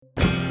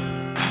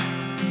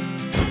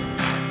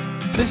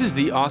This is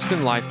the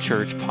Austin Life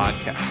Church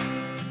podcast.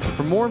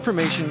 For more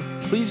information,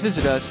 please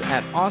visit us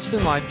at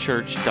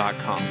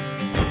austinlifechurch.com.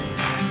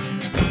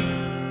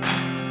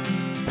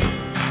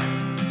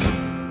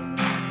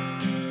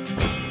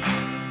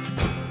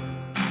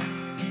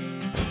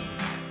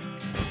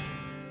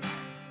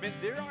 Man,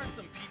 there are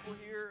some people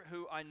here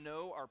who I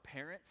know are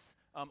parents.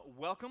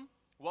 Welcome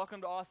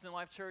to Austin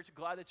Life Church.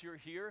 Glad that you're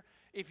here.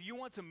 If you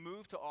want to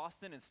move to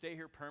Austin and stay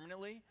here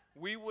permanently,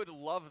 we would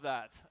love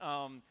that.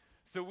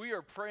 So we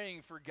are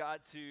praying for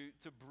God to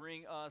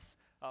bring us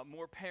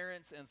more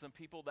parents and some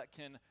people that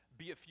can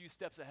be a few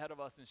steps ahead of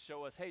us and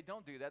show us, hey,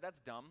 don't do that. That's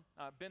dumb.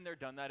 Been there,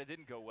 done that. It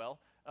didn't go well.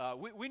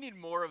 We need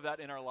more of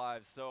that in our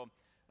lives. So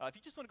if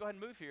you just want to go ahead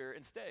and move here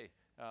and stay,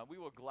 we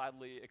will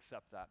gladly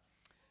accept that.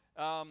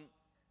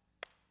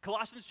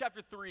 Colossians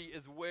chapter 3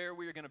 is where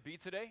we are going to be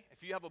today.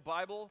 If you have a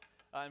Bible,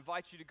 I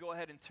invite you to go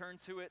ahead and turn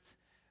to it.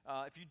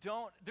 If you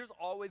don't, there's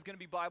always going to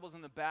be Bibles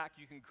in the back.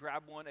 You can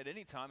grab one at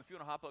any time. If you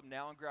want to hop up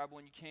now and grab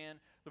one, you can.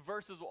 The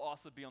verses will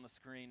also be on the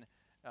screen.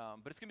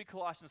 But it's going to be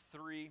Colossians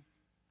 3.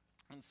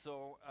 And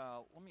so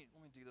let me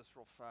do this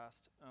real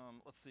fast.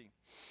 Let's see.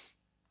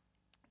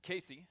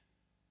 Casey,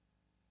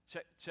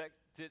 check.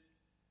 Did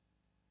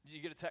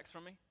you get a text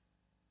from me?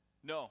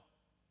 No.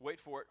 Wait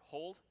for it.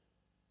 Hold.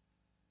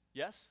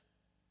 Yes?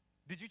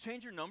 Did you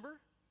change your number?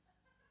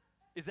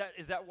 Is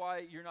that why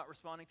you're not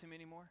responding to me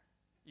anymore?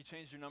 You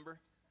changed your number?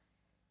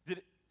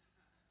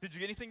 Did you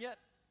get anything yet?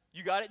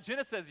 You got it?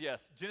 Jenna says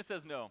yes. Jenna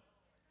says no.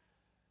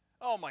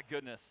 Oh my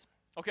goodness.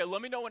 Okay,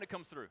 let me know when it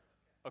comes through.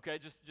 Okay,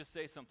 just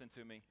say something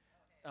to me.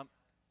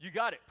 You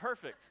got it.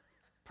 Perfect.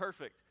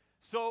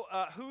 So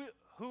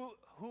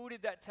who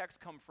did that text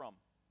come from?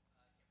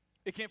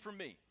 It came from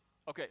me.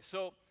 Okay,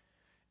 so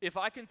if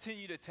I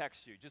continue to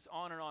text you, just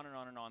on and on and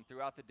on and on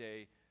throughout the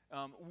day,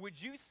 would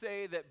you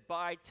say that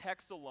by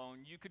text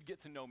alone you could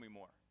get to know me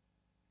more?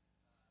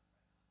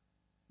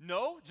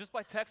 No? Just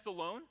by text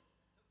alone?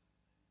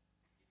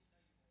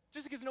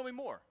 Just to get to know me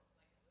more.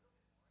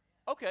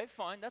 Okay,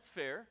 fine. That's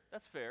fair.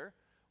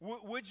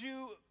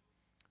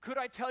 Could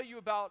I tell you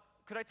about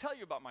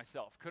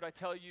myself? Could I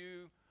tell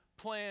you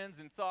plans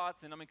and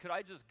thoughts? And could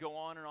I just go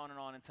on and on and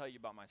on and tell you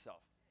about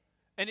myself?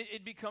 And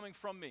it'd be coming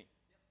from me.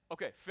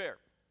 Okay, fair.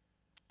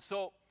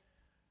 So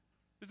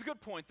there's a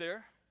good point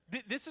there.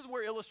 This is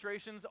where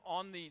illustrations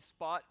on the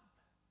spot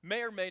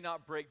may or may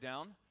not break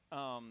down.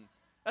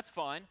 That's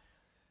fine.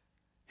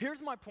 Here's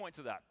my point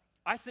to that.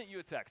 I sent you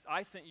a text.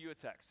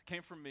 It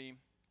came from me.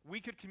 We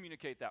could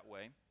communicate that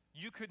way.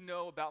 You could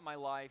know about my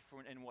life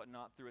and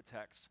whatnot through a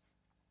text.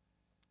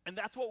 And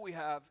that's what we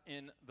have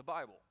in the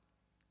Bible.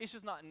 It's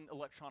just not in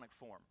electronic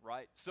form,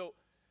 right? So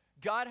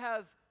God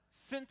has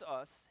sent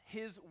us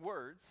his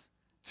words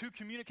to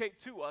communicate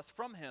to us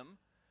from him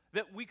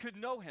that we could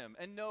know him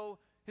and know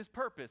his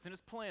purpose and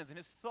his plans and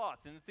his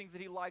thoughts and the things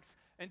that he likes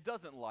and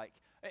doesn't like.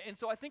 And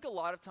so I think a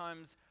lot of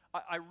times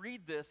I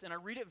read this and I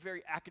read it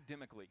very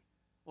academically.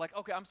 Like,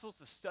 okay, I'm supposed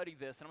to study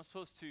this and I'm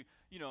supposed to,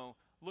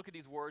 look at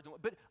these words.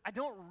 But I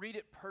don't read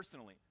it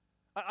personally.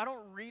 I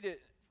don't read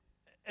it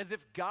as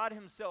if God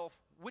himself,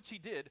 which he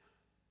did,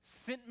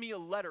 sent me a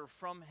letter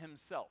from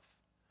himself.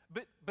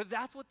 But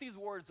that's what these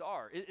words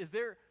are.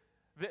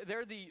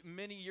 They're the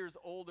many years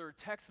older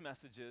text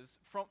messages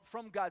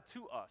from God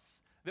to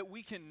us that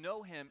we can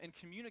know him and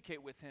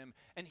communicate with him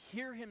and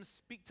hear him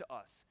speak to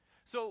us.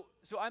 So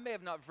I may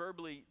have not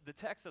the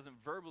text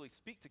doesn't verbally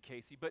speak to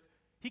Casey, but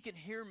he can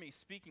hear me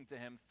speaking to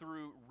him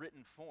through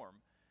written form.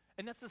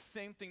 And that's the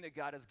same thing that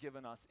God has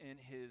given us in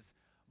his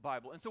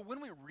Bible. And so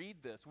when we read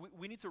this,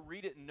 we need to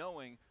read it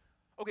knowing,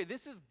 okay,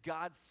 this is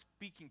God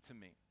speaking to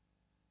me.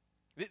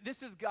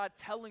 This is God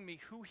telling me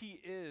who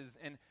he is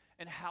and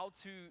how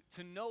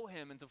to know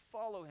him and to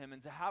follow him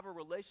and to have a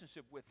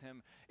relationship with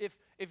him. If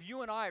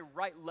you and I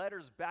write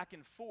letters back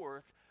and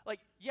forth,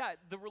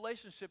 the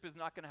relationship is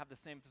not going to have the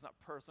same, it's not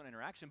personal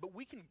interaction, but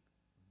we can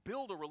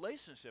build a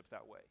relationship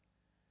that way.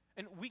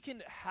 And we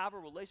can have a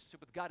relationship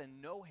with God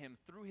and know him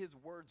through his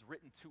words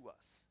written to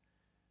us.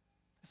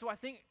 So I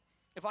think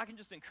if I can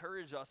just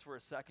encourage us for a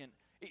second,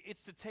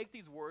 it's to take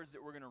these words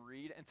that we're going to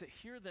read and to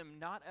hear them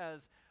not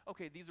as,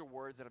 okay, these are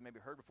words that I've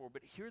maybe heard before,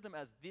 but hear them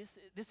as this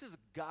is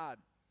God.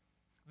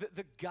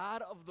 The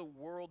God of the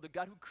world, the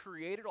God who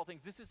created all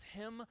things. This is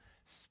him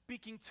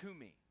speaking to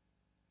me,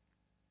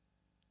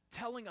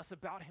 telling us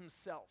about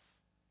himself,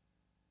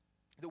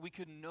 that we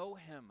could know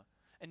him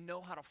and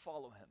know how to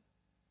follow him.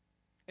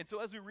 And so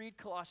as we read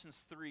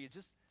Colossians 3,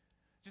 just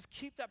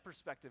keep that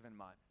perspective in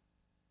mind.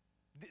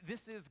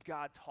 This is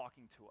God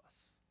talking to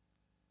us,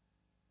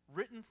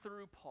 written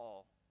through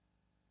Paul,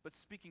 but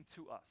speaking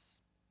to us.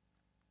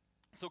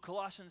 So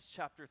Colossians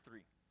chapter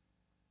 3,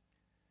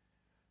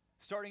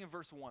 starting in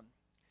verse 1.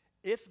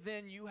 If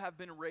then you have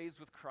been raised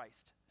with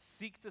Christ,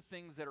 seek the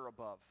things that are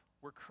above,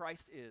 where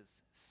Christ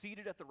is,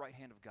 seated at the right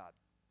hand of God.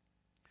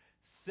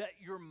 Set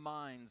your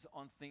minds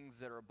on things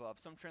that are above.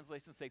 Some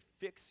translations say,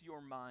 fix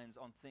your minds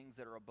on things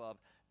that are above,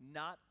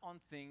 not on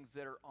things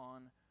that are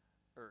on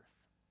earth.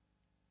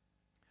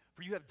 For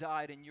For you have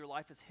died, and your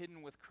life is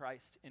hidden with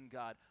Christ in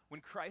God.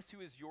 When Christ,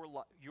 who is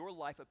your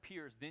life,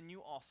 appears, then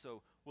you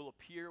also will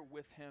appear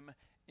with him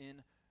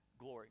in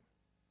glory.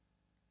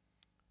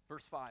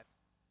 Verse 5.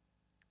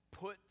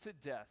 Put to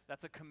death.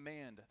 That's a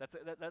command.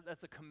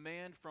 That's a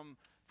command from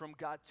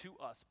God to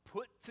us.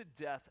 Put to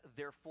death,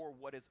 therefore,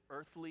 what is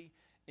earthly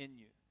in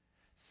you.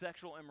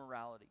 Sexual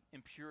immorality,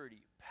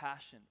 impurity,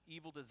 passion,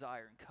 evil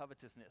desire, and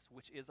covetousness,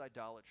 which is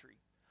idolatry.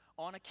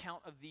 On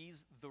account of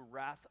these, the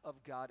wrath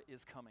of God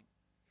is coming.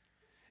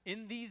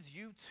 In these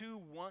you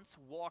too once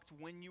walked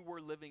when you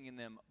were living in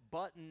them,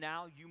 but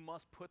now you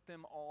must put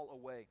them all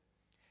away.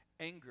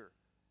 Anger,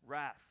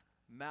 wrath,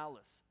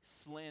 malice,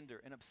 slander,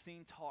 and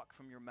obscene talk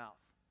from your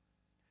mouth.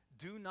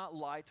 Do not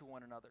lie to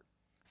one another,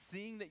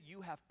 seeing that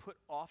you have put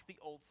off the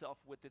old self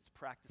with its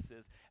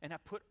practices, and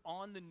have put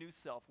on the new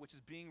self, which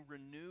is being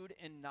renewed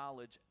in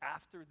knowledge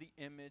after the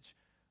image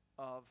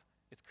of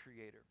its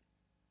creator.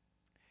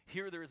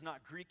 Here there is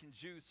not Greek and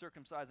Jew,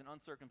 circumcised and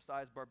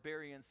uncircumcised,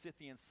 barbarian,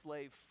 Scythian,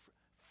 slave,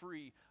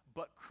 free,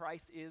 but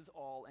Christ is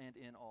all and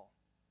in all.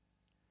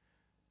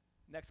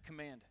 Next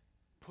command,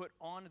 put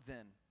on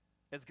then,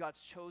 as God's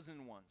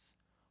chosen ones,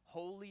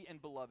 holy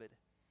and beloved,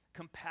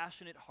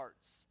 compassionate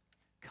hearts,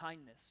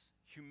 kindness,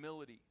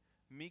 humility,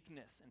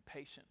 meekness, and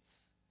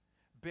patience,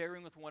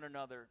 bearing with one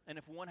another, and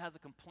if one has a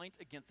complaint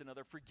against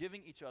another,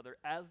 forgiving each other,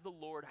 as the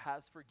Lord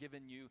has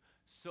forgiven you,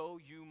 so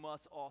you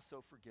must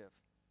also forgive.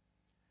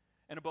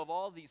 And above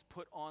all these,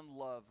 put on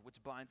love,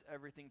 which binds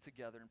everything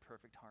together in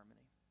perfect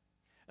harmony.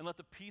 And let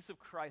the peace of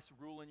Christ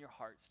rule in your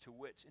hearts, to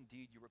which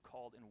indeed you were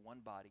called in one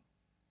body,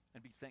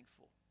 and be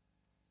thankful.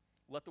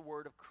 Let the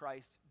word of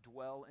Christ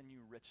dwell in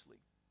you richly,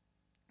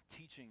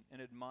 teaching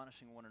and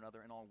admonishing one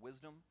another in all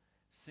wisdom,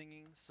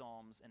 singing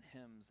psalms and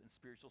hymns and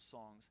spiritual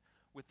songs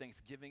with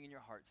thanksgiving in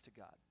your hearts to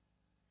God.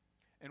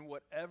 And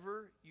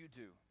whatever you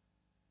do,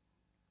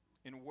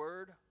 in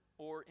word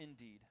or in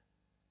deed,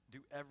 do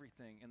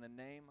everything in the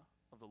name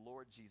of the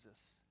Lord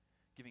Jesus,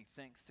 giving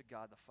thanks to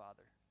God the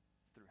Father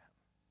through him.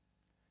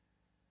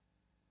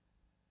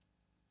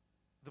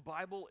 The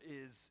Bible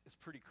is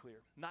pretty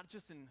clear, not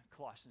just in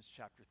Colossians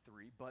chapter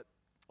 3, but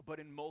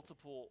in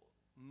multiple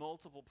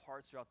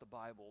parts throughout the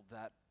Bible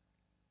that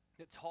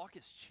talk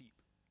is cheap.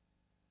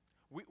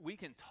 We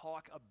can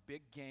talk a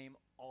big game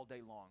all day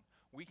long.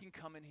 We can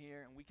come in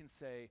here and we can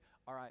say,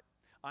 all right,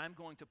 I'm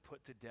going to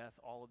put to death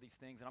all of these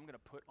things, and I'm going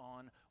to put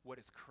on what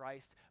is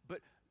Christ.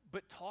 But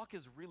talk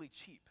is really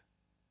cheap.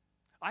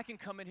 I can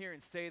come in here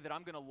and say that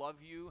I'm going to love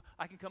you.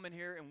 I can come in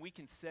here and we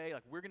can say,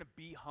 like, we're going to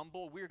be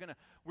humble. We're going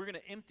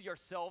to empty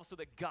ourselves so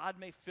that God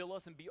may fill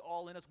us and be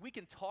all in us. We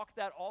can talk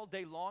that all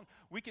day long.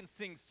 We can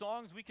sing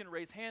songs. We can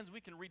raise hands.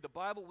 We can read the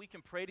Bible. We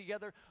can pray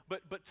together.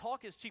 But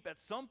talk is cheap. At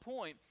some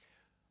point,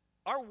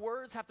 our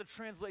words have to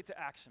translate to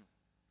action,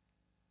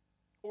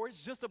 or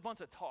it's just a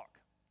bunch of talk,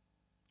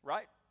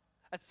 right?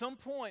 At some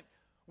point,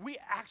 we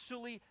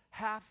actually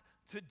have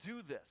to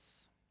do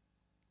this.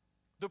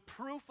 The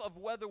proof of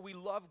whether we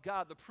love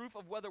God, the proof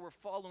of whether we're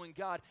following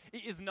God,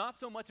 is not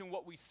so much in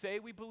what we say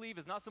we believe,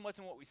 is not so much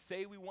in what we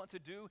say we want to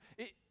do.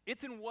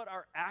 It's in what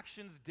our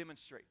actions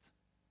demonstrate.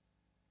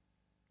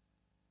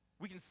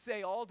 We can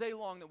say all day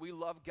long that we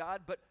love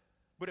God, but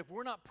if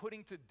we're not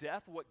putting to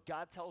death what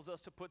God tells us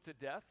to put to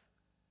death,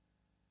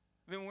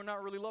 then we're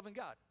not really loving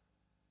God.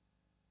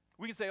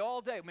 We can say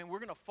all day, man, we're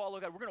going to follow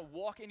God, we're going to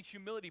walk in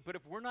humility, but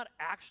if we're not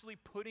actually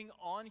putting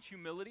on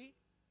humility,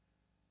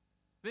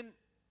 then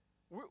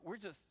we're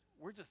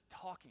just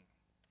talking.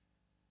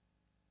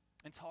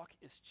 And talk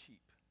is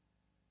cheap.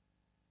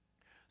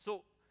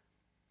 So,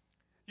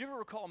 you ever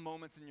recall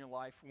moments in your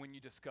life when you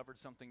discovered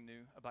something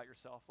new about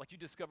yourself? Like you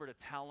discovered a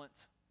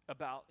talent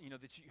that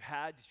you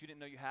had, that you didn't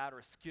know you had, or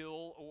a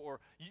skill,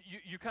 or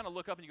you kind of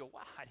look up and you go,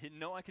 wow, I didn't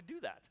know I could do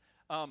that.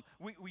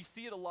 We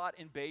see it a lot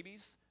in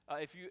babies.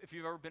 If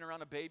you've ever been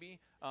around a baby,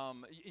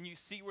 and you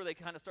see where they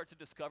kind of start to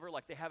discover,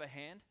 like they have a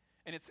hand,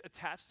 and it's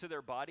attached to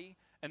their body,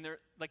 and they're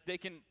like they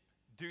can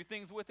do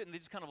things with it, and they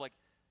just kind of like,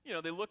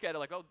 they look at it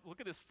like, oh, look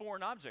at this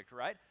foreign object,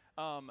 right?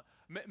 Can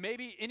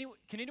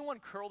anyone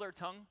curl their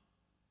tongue?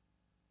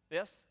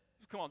 Yes?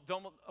 Come on,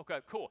 okay,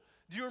 cool.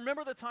 Do you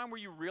remember the time where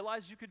you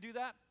realized you could do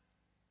that?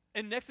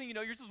 And next thing you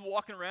know, you're just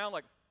walking around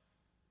like,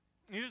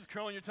 you're just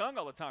curling your tongue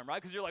all the time, right?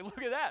 Because you're like,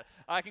 look at that.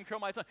 I can curl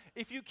my tongue.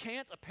 If you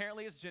can't,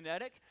 apparently it's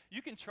genetic.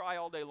 You can try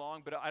all day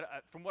long, but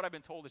from what I've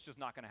been told, it's just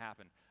not going to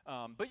happen.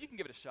 But you can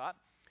give it a shot.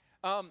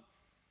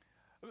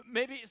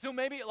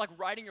 Maybe like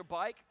riding your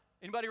bike.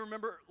 Anybody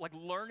remember like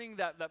learning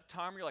that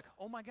time where you're like,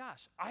 oh my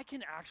gosh, I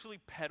can actually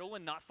pedal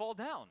and not fall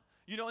down.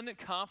 And then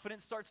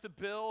confidence starts to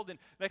build, and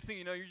next thing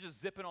you know, you're just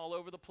zipping all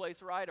over the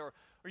place, right? Or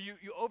you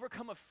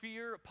overcome a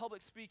fear of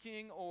public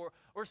speaking or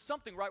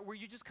something, right? Where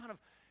you just kind of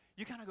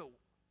go,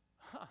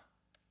 huh,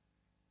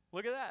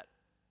 look at that.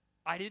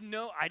 I didn't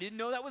know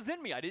that was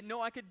in me. I didn't know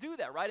I could do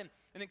that, right? And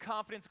then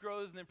confidence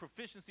grows, and then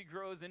proficiency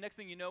grows, and next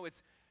thing you know,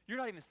 you're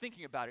not even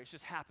thinking about it. It's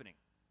just happening,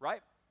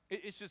 right?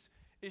 It's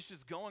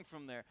just going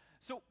from there.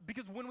 So,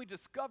 because when we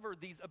discover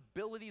these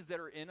abilities that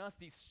are in us,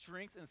 these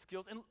strengths and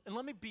skills, and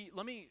let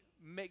me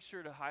make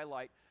sure to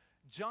highlight,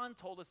 John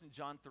told us in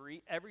John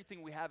 3,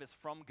 everything we have is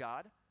from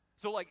God.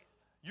 So like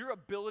your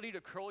ability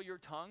to curl your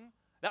tongue,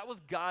 that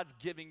was God's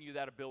giving you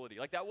that ability.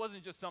 Like that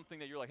wasn't just something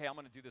that you're like, hey, I'm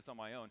going to do this on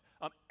my own.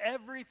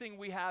 Everything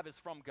we have is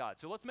from God.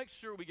 So let's make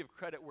sure we give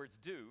credit where it's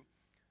due.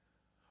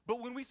 But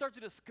when we start to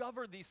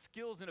discover these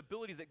skills and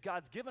abilities that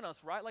God's given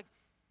us, right, like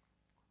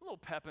a little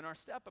pep in our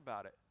step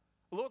about it,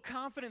 a little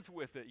confidence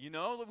with it, you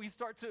know, we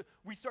start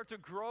to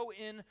grow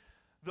in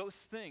those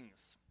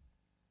things.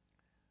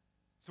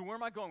 So where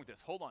am I going with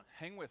this? Hold on,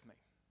 hang with me.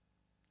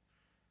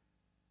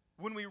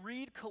 When we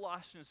read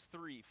Colossians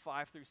 3,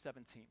 5 through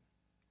 17,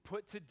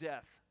 put to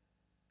death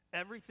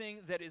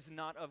everything that is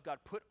not of God.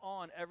 Put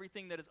on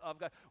everything that is of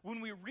God.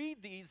 When we read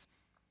these,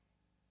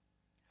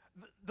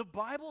 the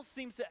Bible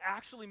seems to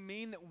actually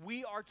mean that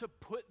we are to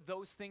put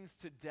those things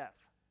to death.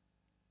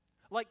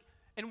 Like,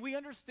 and we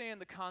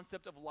understand the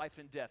concept of life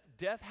and death.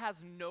 Death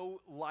has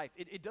no life.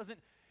 It doesn't,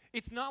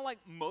 it's not like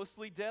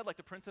Mostly Dead, like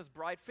The Princess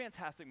Bride.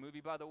 Fantastic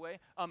movie, by the way.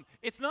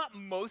 It's not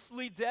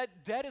mostly dead.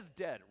 Dead is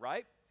dead,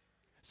 right?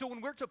 So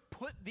when we're to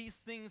put these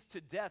things to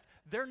death,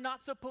 they're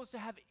not supposed to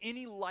have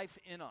any life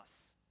in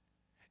us,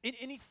 in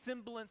any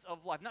semblance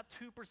of life, not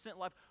 2%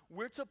 life.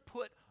 We're to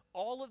put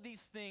all of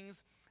these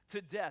things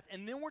to death,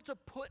 and then we're to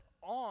put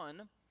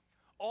on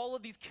all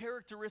of these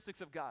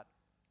characteristics of God.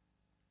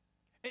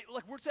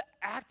 Like we're to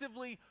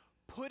actively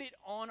put it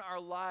on our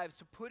lives,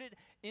 to put it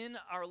in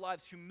our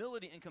lives,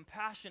 humility and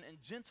compassion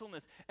and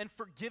gentleness and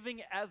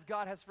forgiving as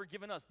God has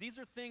forgiven us. These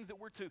are things that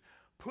we're to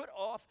put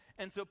off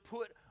and to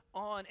put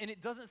on, and it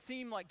doesn't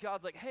seem like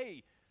God's like,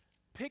 hey,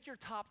 pick your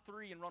top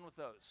 3 and run with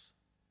those.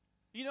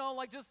 You know,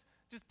 like just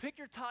pick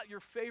your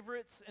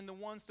favorites and the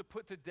ones to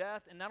put to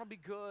death, and that'll be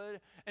good.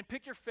 And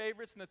pick your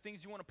favorites and the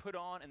things you want to put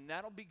on, and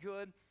that'll be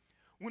good.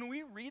 When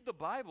we read the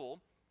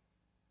Bible,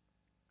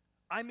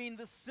 I mean,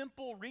 the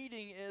simple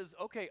reading is,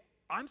 okay,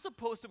 I'm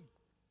supposed to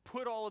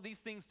put all of these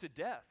things to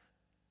death.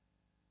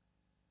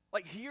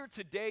 Like here,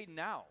 today,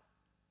 now.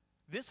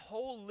 This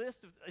whole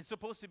list is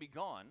supposed to be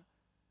gone.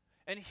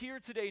 And here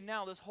today,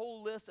 now, this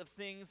whole list of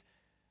things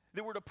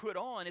that we're to put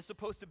on is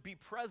supposed to be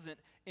present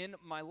in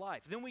my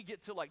life. Then we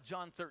get to like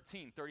John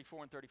 13,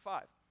 34 and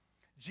 35.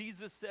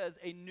 Jesus says,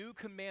 a new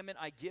commandment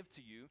I give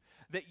to you,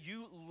 that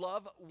you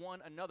love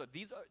one another.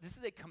 This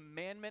is a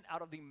commandment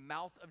out of the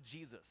mouth of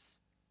Jesus.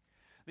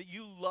 That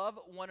you love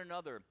one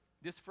another.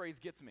 This phrase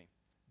gets me.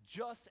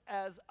 Just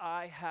as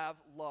I have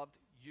loved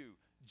you.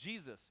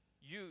 Jesus,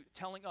 you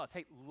telling us,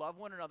 hey, love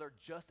one another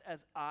just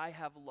as I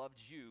have loved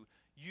you.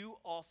 You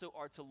also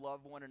are to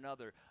love one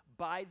another.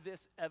 By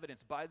this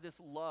evidence, by this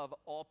love,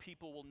 all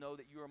people will know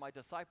that you are my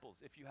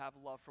disciples if you have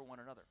love for one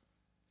another.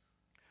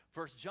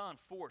 1 John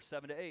 4,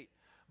 7 to 8.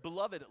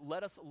 Beloved,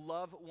 let us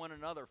love one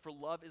another, for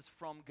love is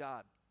from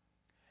God.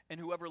 And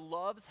whoever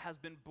loves has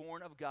been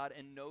born of God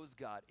and knows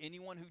God.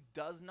 Anyone who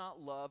does not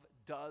love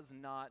does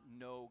not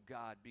know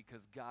God,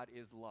 because God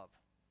is love.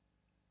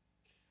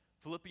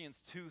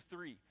 Philippians 2,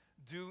 3.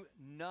 Do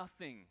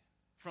nothing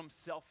from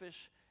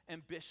selfish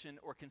ambition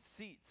or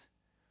conceit,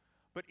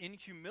 but in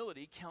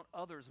humility count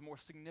others more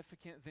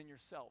significant than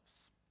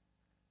yourselves.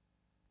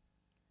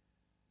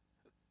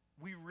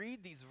 We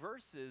read these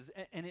verses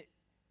and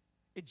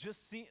it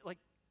just seems like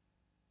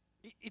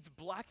it's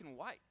black and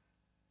white.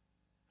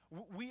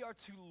 We are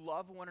to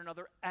love one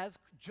another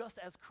just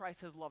as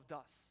Christ has loved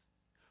us.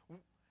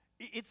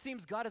 It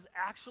seems God is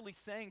actually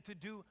saying to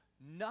do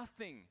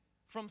nothing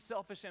from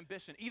selfish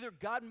ambition. Either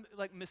God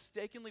like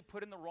mistakenly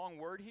put in the wrong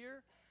word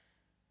here.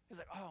 He's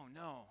like, oh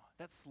no,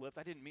 that slipped.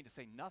 I didn't mean to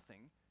say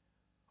nothing.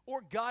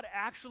 Or God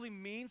actually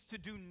means to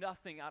do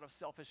nothing out of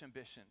selfish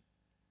ambition,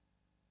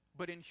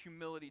 but in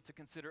humility to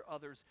consider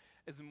others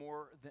as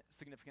more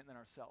significant than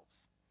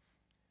ourselves.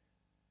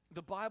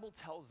 The Bible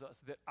tells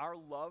us that our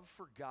love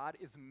for God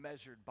is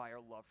measured by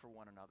our love for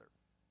one another.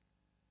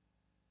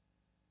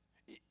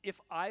 If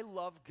I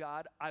love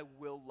God, I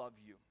will love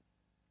you.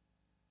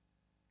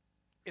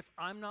 If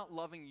I'm not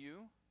loving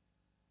you,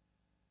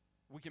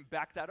 we can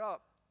back that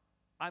up.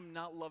 I'm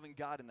not loving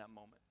God in that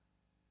moment.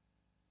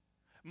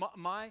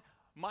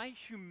 My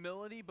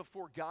humility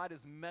before God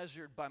is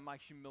measured by my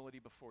humility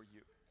before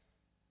you.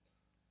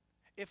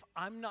 If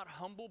I'm not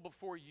humble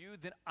before you,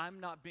 then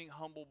I'm not being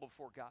humble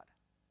before God.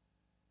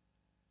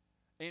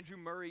 Andrew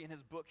Murray, in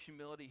his book,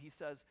 Humility, he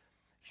says,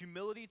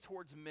 humility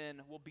towards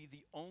men will be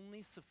the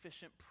only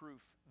sufficient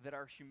proof that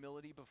our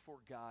humility before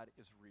God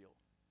is real.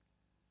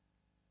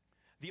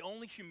 The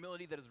only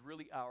humility that is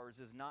really ours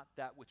is not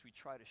that which we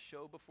try to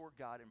show before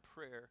God in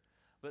prayer,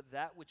 but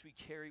that which we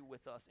carry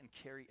with us and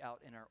carry out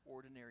in our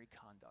ordinary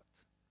conduct.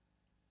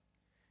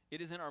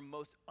 It is in our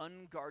most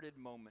unguarded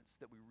moments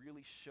that we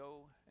really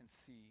show and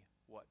see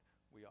what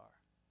we are.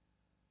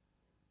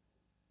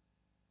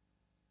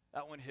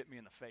 That one hit me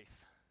in the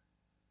face.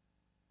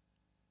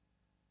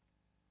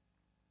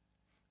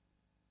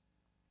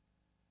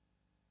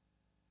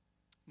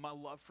 My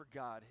love for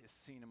God is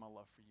seen in my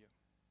love for you,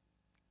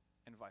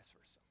 and vice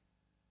versa.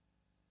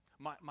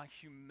 My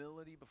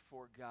humility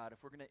before God,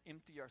 if we're going to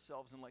empty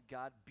ourselves and let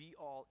God be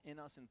all in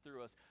us and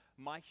through us,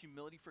 my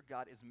humility for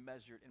God is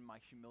measured in my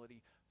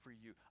humility for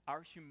you.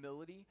 Our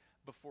humility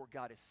before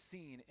God is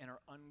seen in our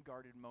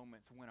unguarded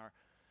moments when our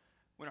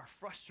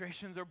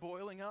frustrations are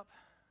boiling up,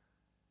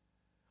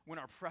 when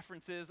our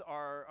preferences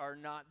are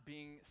not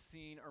being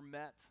seen or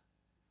met,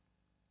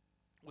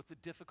 with the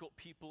difficult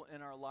people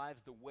in our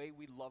lives, the way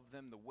we love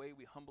them, the way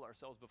we humble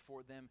ourselves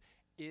before them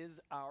is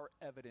our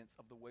evidence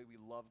of the way we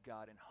love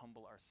God and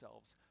humble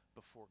ourselves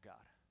before God.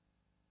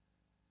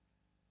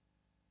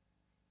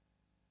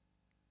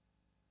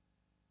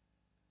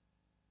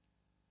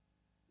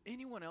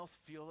 Anyone else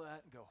feel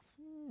that and go,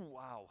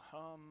 wow,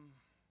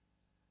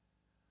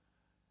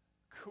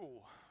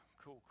 cool.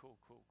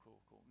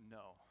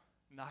 No,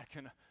 not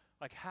gonna,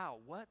 like how,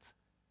 what?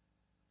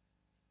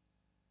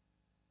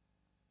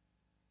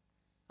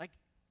 Like,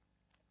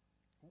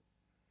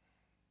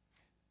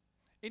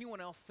 anyone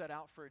else set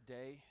out for a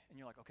day and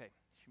you're like, okay,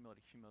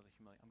 humility,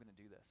 I'm gonna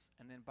do this.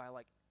 And then by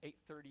like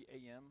 8:30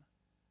 a.m.,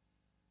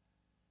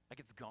 like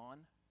it's gone.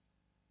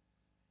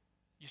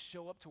 You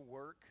show up to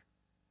work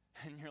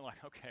and you're like,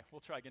 okay,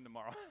 we'll try again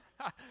tomorrow.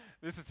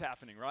 This is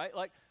happening, right?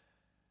 Like,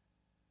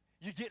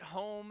 you get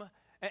home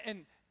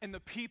and the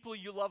people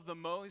you love the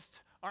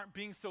most aren't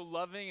being so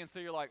loving, and so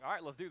you're like, all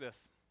right, let's do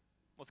this.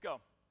 Let's go.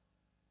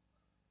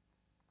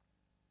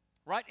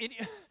 Right?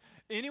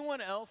 Anyone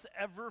else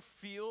ever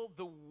feel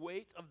the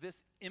weight of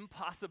this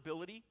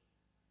impossibility?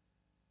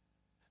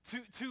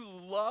 To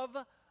love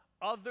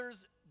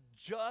others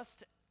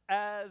just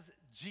as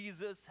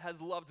Jesus has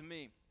loved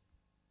me.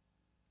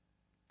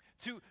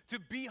 To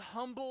be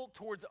humble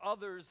towards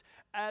others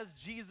as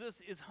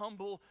Jesus is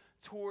humble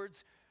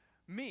towards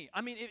me.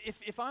 I mean,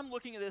 if I'm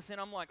looking at this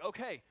and I'm like,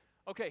 okay,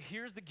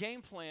 here's the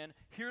game plan,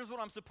 here's what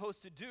I'm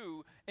supposed to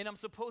do, and I'm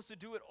supposed to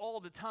do it all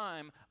the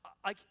time,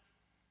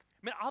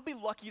 I'll be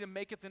lucky to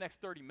make it the next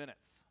 30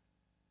 minutes,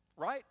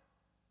 right?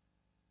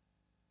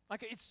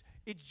 Like it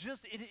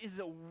is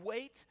a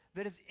weight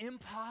that is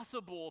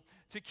impossible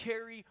to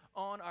carry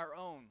on our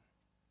own.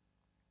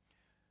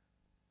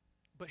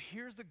 But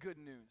here's the good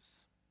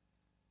news.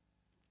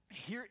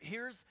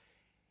 Here's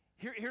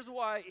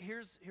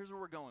where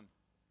we're going.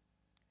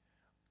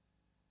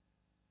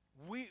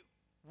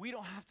 We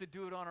don't have to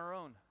do it on our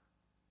own.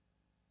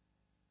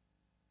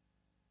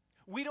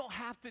 We don't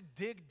have to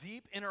dig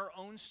deep in our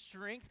own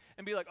strength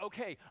and be like,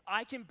 okay,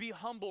 I can be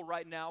humble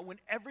right now when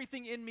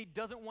everything in me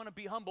doesn't want to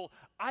be humble.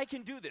 I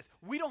can do this.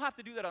 We don't have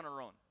to do that on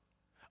our own.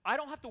 I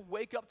don't have to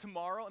wake up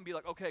tomorrow and be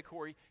like, okay,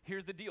 Corey,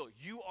 here's the deal.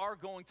 You are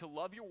going to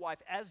love your wife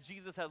as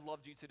Jesus has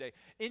loved you today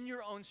in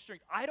your own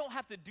strength. I don't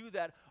have to do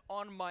that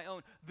on my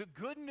own. The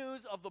good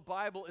news of the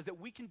Bible is that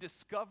we can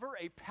discover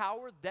a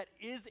power that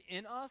is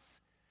in us,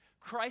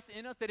 Christ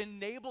in us, that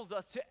enables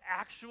us to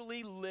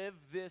actually live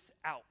this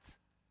out.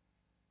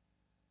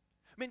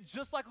 I mean,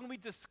 just like when we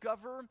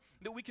discover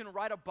that we can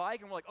ride a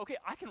bike and we're like, okay,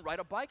 I can ride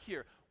a bike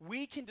here.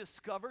 We can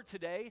discover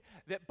today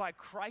that by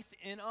Christ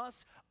in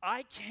us,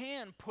 I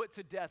can put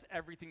to death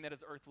everything that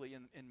is earthly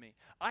in me.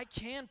 I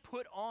can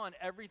put on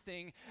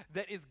everything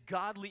that is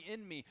godly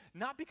in me,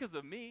 not because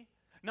of me,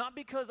 not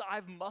because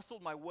I've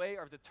muscled my way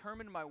or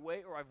determined my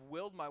way or I've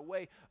willed my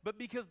way, but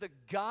because the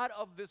God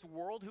of this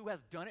world who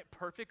has done it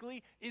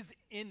perfectly is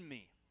in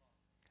me.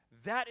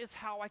 That is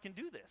how I can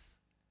do this.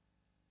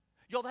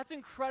 Y'all, that's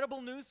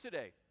incredible news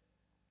today.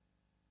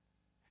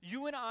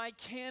 You and I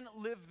can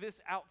live this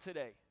out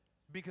today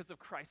because of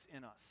Christ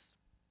in us.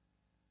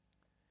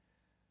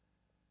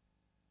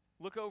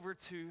 Look over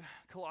to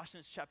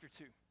Colossians chapter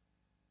 2,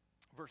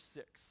 verse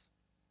 6.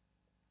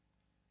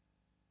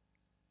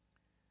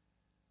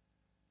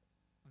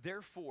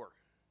 Therefore,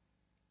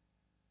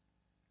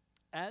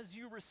 as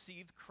you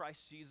received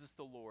Christ Jesus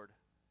the Lord,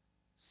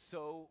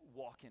 so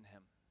walk in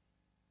him.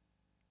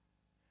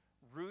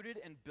 Rooted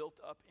and built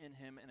up in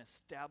him and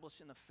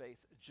established in the faith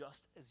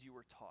just as you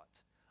were taught,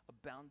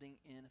 abounding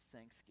in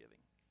thanksgiving.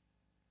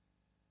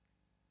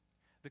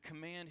 The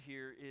command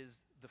here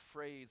is the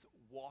phrase,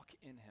 walk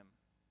in him.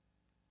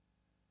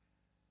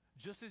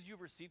 Just as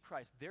you've received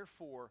Christ,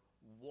 therefore,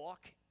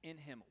 walk in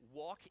him.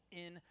 Walk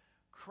in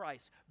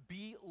Christ.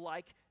 Be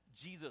like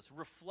Jesus.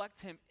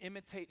 Reflect him,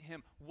 imitate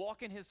him,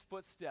 walk in his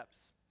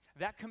footsteps.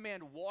 That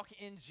command, walk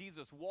in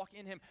Jesus, walk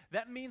in him,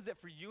 that means that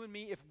for you and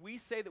me, if we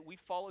say that we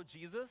follow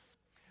Jesus,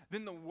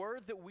 then the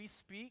words that we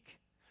speak,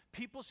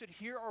 people should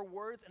hear our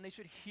words and they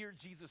should hear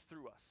Jesus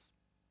through us.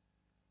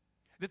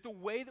 That the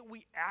way that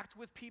we act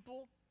with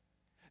people,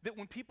 that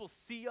when people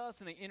see us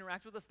and they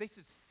interact with us, they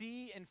should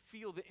see and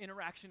feel the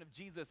interaction of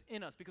Jesus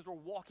in us because we're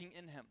walking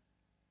in him.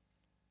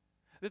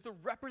 That the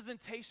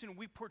representation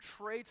we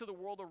portray to the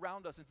world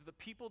around us and to the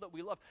people that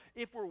we love,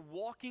 if we're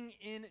walking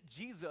in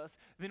Jesus,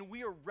 then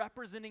we are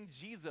representing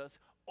Jesus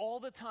all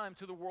the time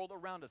to the world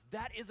around us.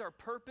 That is our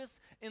purpose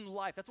in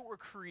life. That's what we're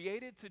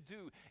created to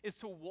do, is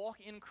to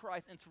walk in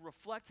Christ and to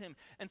reflect him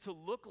and to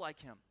look like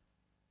him.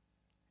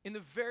 In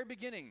the very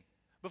beginning,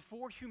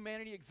 before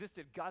humanity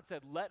existed, God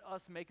said, let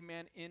us make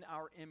man in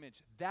our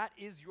image. That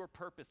is your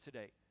purpose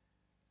today.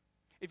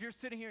 If you're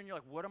sitting here and you're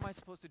like, what am I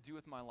supposed to do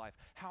with my life?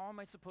 How am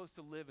I supposed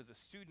to live as a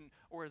student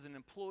or as an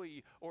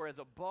employee or as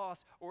a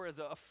boss or as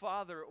a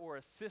father or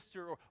a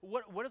sister? Or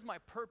what is my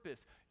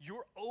purpose?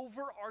 Your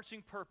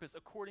overarching purpose,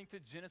 according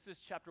to Genesis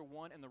chapter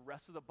 1 and the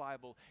rest of the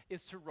Bible,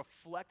 is to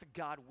reflect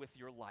God with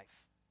your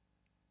life.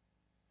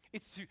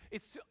 It's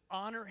to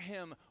honor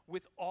him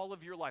with all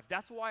of your life.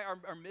 That's why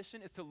our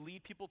mission is to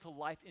lead people to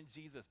life in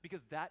Jesus,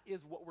 because that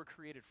is what we're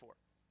created for.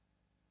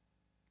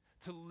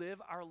 To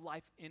live our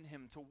life in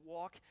him, to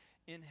walk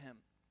in him.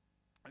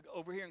 Like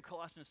over here in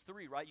Colossians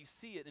 3, right? You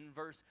see it in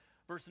verse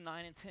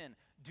 9 and 10.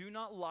 Do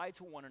not lie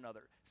to one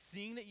another,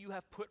 seeing that you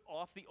have put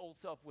off the old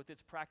self with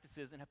its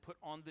practices and have put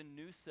on the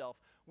new self,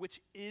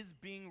 which is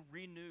being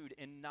renewed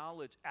in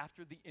knowledge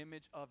after the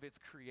image of its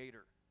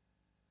creator.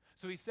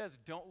 So he says,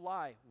 don't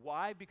lie.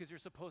 Why? Because you're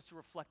supposed to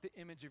reflect the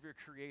image of your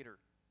creator.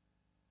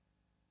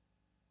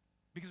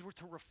 Because we're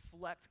to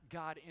reflect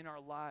God in our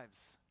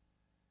lives,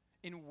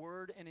 in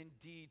word and in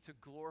deed, to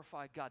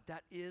glorify God.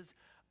 That is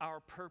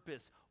our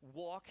purpose.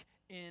 Walk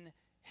in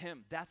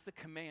him. That's the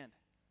command.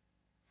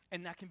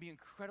 And that can be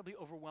incredibly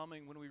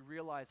overwhelming when we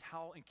realize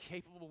how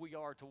incapable we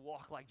are to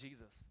walk like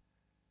Jesus.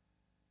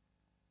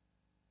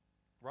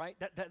 Right?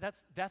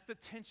 That's the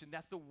tension.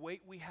 That's the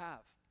weight we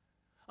have.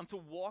 To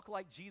walk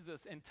like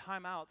Jesus and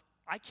time out,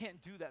 I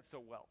can't do that so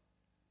well.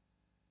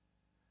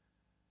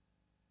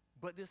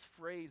 But this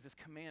phrase, this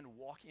command,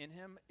 walk in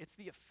him, it's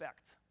the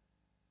effect.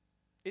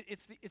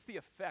 It's the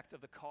effect of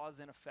the cause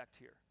and effect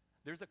here.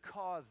 There's a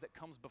cause that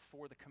comes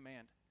before the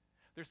command.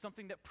 There's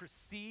something that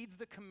precedes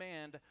the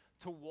command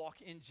to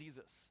walk in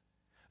Jesus.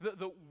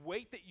 The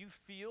weight that you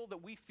feel,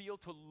 that we feel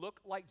to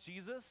look like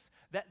Jesus,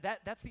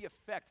 that's the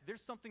effect.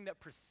 There's something that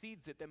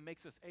precedes it that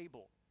makes us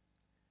able.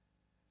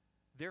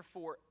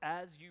 Therefore,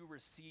 as you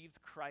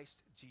received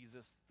Christ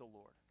Jesus the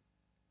Lord,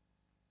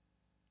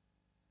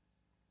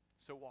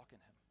 so walk in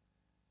him.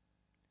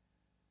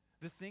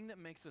 The thing that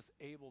makes us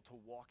able to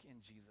walk in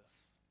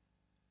Jesus,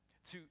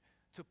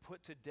 to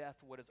put to death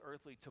what is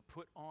earthly, to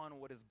put on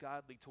what is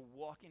godly, to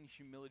walk in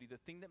humility, the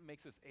thing that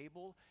makes us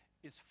able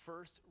is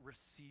first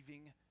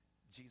receiving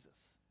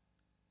Jesus.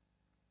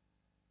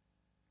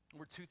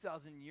 Where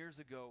 2,000 years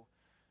ago,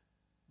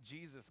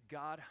 Jesus,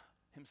 God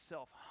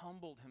himself,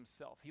 humbled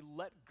himself. He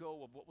let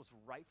go of what was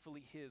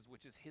rightfully his,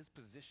 which is his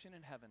position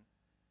in heaven.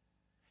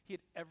 He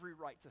had every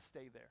right to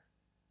stay there.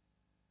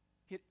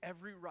 He had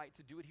every right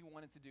to do what he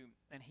wanted to do,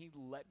 and he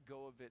let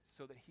go of it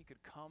so that he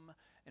could come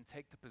and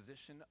take the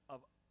position of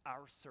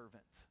our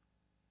servant.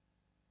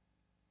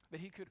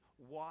 That he could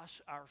wash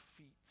our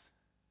feet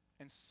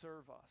and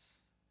serve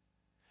us.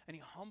 And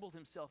he humbled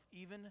himself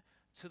even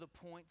to the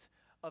point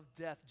of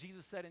death.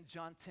 Jesus said in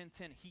John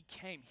 10:10, he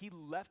came, he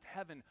left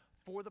heaven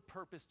for the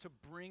purpose to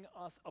bring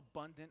us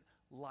abundant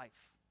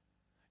life.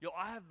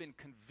 I have been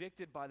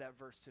convicted by that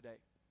verse today.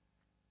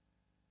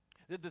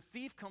 That the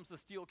thief comes to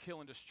steal,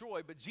 kill, and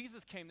destroy, but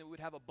Jesus came that we would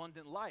have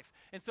abundant life.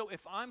 And so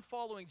if I'm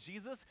following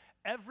Jesus,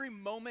 every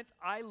moment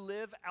I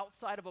live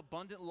outside of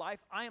abundant life,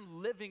 I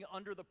am living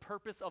under the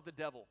purpose of the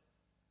devil.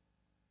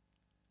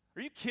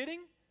 Are you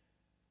kidding?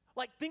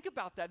 Think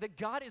about that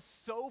God is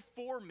so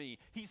for me,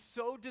 he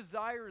so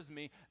desires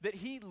me, that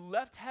he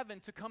left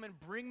heaven to come and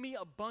bring me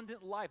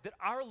abundant life, that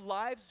our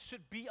lives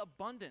should be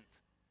abundant,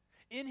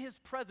 in his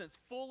presence,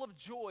 full of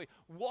joy,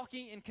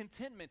 walking in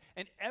contentment.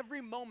 And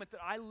every moment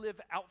that I live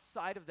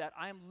outside of that,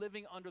 I am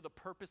living under the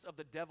purpose of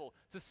the devil,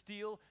 to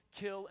steal,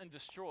 kill, and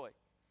destroy.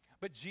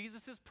 But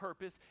Jesus'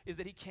 purpose is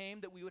that he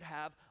came that we would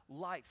have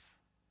life.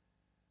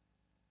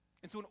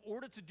 And so in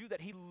order to do that,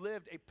 he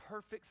lived a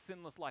perfect,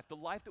 sinless life. The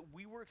life that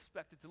we were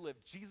expected to live,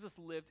 Jesus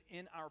lived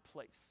in our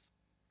place.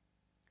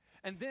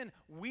 And then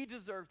we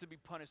deserve to be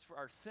punished for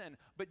our sin,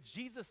 but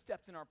Jesus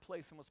stepped in our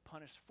place and was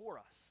punished for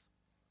us.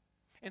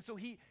 And so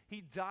he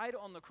died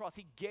on the cross.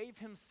 He gave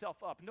himself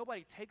up.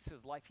 Nobody takes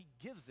his life, he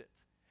gives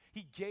it.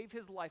 He gave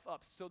his life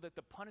up so that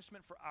the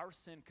punishment for our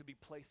sin could be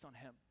placed on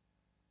him.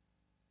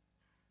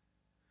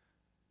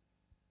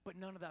 But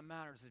none of that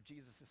matters if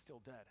Jesus is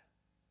still dead.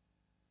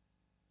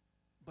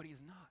 But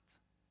he's not.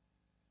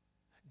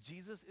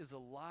 Jesus is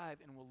alive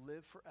and will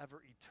live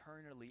forever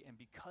eternally. And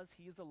because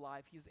he is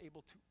alive, he is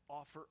able to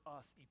offer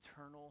us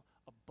eternal,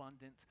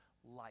 abundant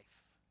life.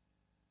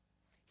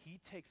 He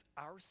takes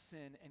our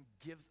sin and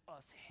gives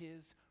us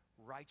his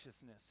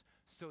righteousness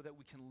so that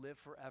we can live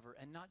forever.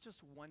 And not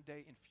just one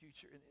day in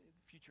future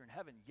in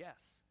heaven,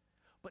 yes,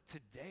 but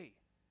today.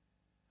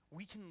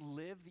 We can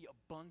live the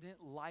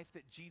abundant life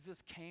that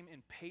Jesus came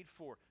and paid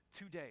for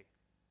today.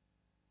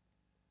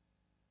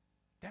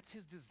 That's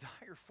his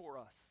desire for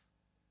us.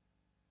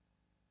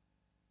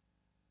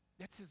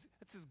 That's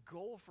his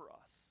goal for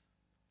us.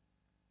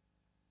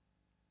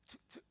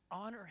 To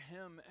honor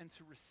him and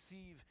to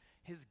receive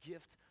his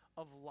gift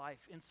of life.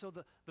 And so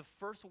the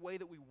first way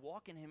that we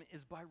walk in him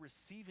is by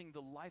receiving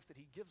the life that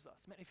he gives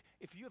us. Man,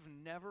 if you have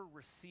never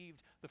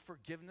received the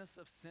forgiveness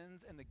of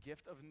sins and the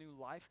gift of new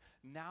life,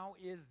 now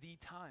is the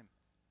time.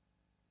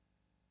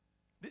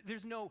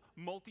 There's no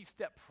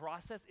multi-step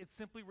process. It's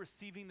simply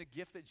receiving the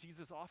gift that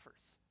Jesus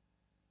offers.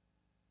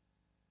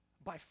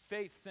 by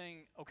faith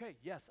saying, okay,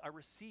 yes, I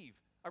receive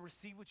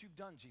what you've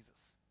done,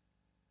 Jesus.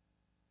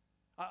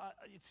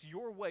 It's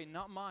your way,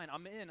 not mine.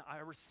 I'm in, I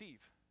receive.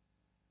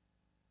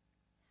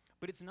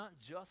 But it's not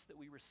just that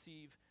we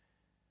receive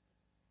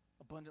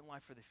abundant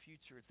life for the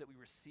future, it's that we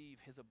receive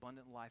his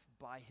abundant life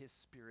by his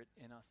Spirit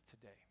in us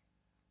today.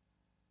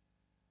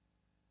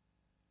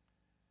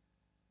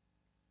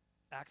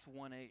 Acts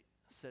 1:8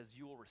 says,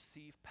 you will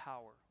receive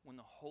power when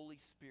the Holy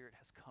Spirit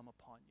has come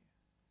upon you.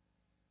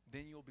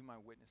 Then you will be my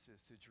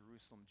witnesses to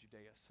Jerusalem,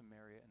 Judea,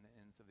 Samaria, and the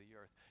ends of the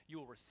earth. You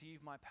will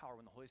receive my power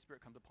when the Holy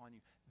Spirit comes upon you.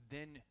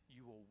 Then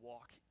you will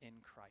walk in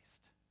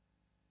Christ.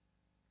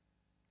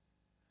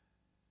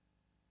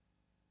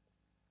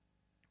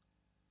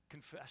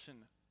 Confession,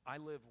 I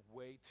live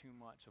way too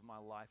much of my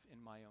life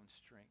in my own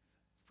strength,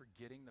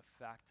 forgetting the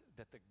fact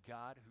that the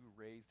God who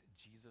raised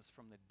Jesus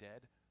from the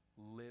dead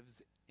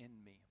lives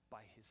in me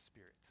by his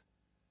Spirit.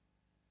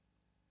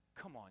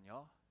 Come on,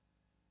 y'all.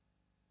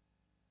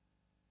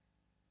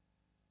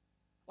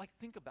 Like,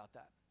 think about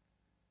that.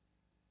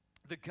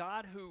 The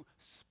God who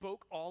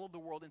spoke all of the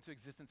world into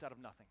existence out of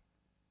nothing.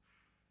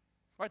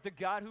 Right, the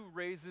God who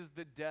raises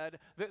the dead,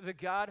 the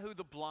God who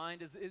the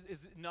blind is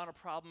not a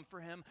problem for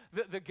him,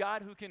 the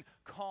God who can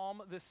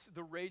calm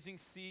the raging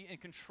sea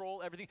and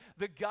control everything,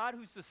 the God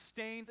who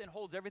sustains and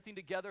holds everything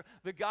together,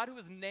 the God who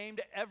has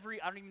named I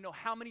don't even know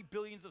how many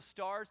billions of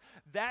stars,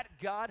 that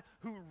God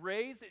who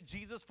raised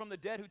Jesus from the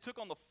dead, who took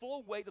on the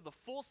full weight of the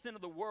full sin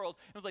of the world,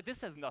 and was like,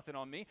 this has nothing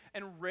on me,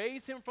 and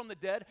raised him from the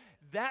dead,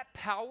 that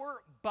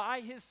power by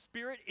his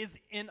Spirit is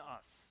in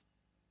us.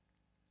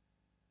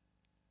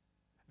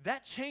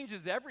 That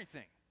changes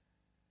everything.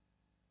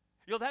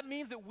 That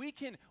means that we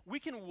can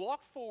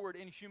walk forward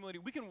in humility.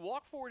 We can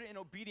walk forward in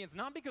obedience,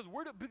 not because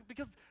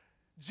because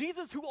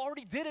Jesus, who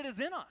already did it, is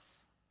in us.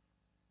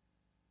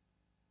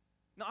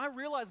 Now, I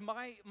realize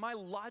my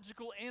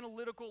logical,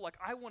 analytical, like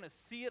I want to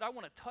see it, I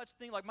want to touch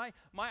things, like my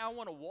I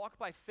want to walk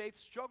by faith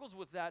struggles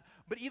with that,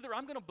 but either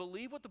I'm going to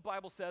believe what the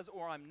Bible says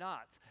or I'm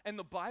not. And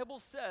the Bible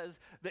says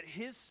that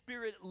his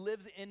Spirit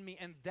lives in me,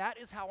 and that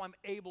is how I'm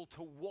able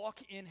to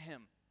walk in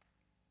him.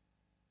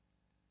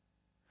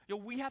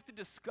 We have to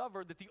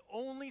discover that the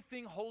only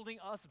thing holding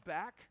us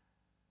back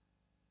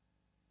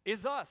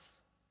is us.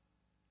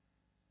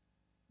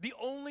 The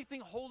only thing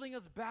holding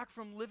us back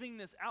from living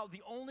this out,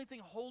 the only thing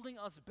holding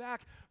us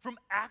back from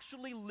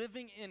actually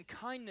living in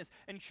kindness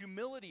and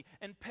humility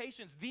and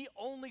patience, the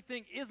only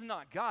thing is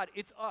not God,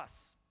 it's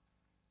us.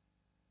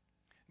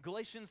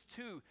 Galatians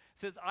 2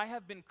 says, I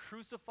have been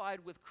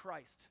crucified with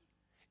Christ.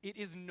 It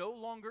is no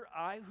longer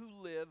I who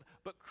live,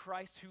 but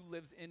Christ who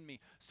lives in me.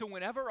 So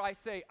whenever I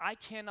say, I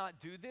cannot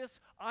do this,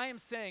 I am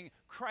saying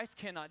Christ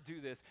cannot do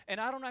this.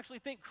 And I don't actually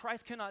think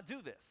Christ cannot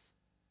do this.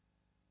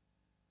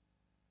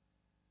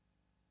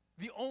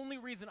 The only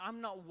reason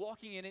I'm not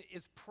walking in it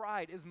is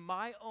pride, is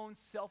my own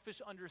selfish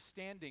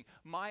understanding,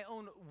 my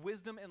own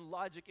wisdom and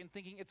logic in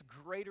thinking it's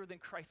greater than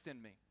Christ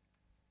in me.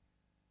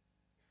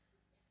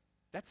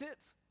 That's it.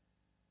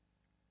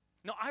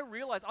 Now, I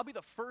realize I'll be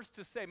the first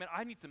to say, man,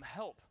 I need some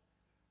help.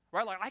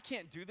 Right? Like, I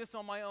can't do this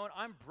on my own.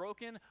 I'm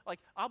broken. Like,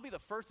 I'll be the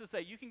first to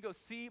say, you can go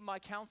see my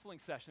counseling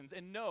sessions.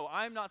 And no,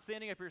 I'm not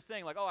standing up here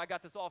saying, like, oh, I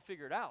got this all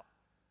figured out.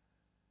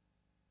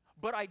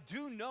 But I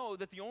do know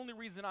that the only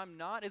reason I'm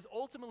not is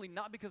ultimately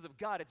not because of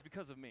God, it's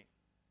because of me.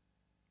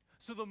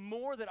 So the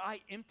more that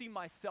I empty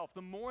myself,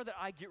 the more that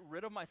I get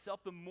rid of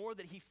myself, the more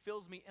that he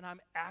fills me and I'm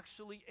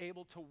actually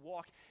able to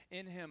walk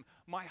in him.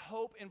 My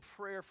hope and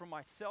prayer for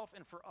myself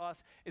and for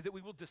us is that we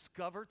will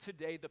discover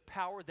today the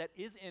power that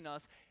is in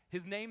us.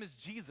 His name is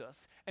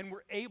Jesus, and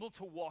we're able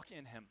to walk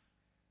in him.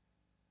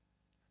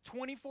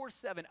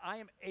 24/7, I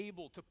am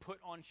able to put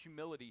on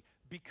humility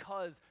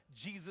because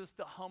Jesus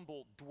the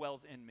humble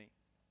dwells in me.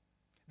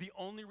 The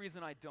only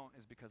reason I don't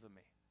is because of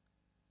me.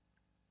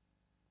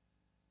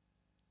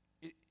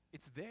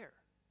 It's there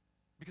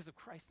because of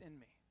Christ in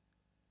me.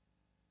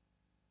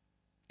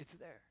 It's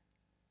there.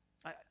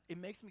 It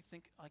makes me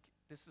think, like,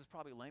 this is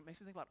probably lame, it makes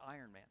me think about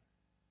Iron Man,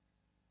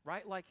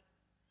 right? Like,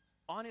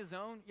 on his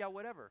own, yeah,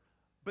 whatever.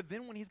 But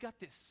then when he's got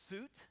this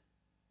suit,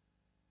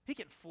 he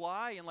can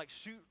fly and, like,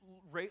 shoot,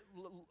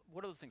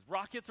 what are those things,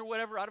 rockets or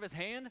whatever out of his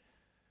hand.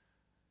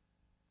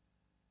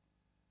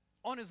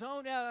 On his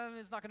own, yeah,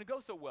 it's not going to go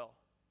so well.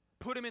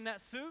 Put him in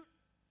that suit,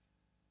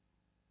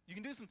 you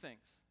can do some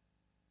things.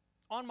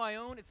 On my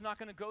own, it's not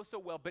going to go so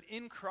well. But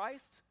in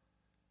Christ,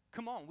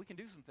 come on, we can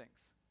do some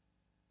things.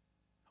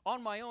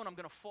 On my own, I'm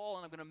going to fall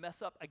and I'm going to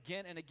mess up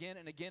again and again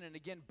and again and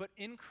again. But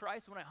in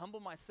Christ, when I humble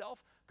myself,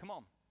 come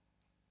on,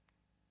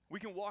 we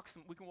can walk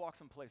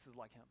some places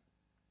like him.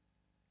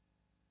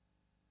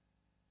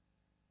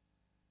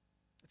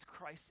 It's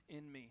Christ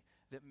in me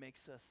that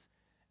makes us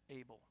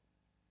able.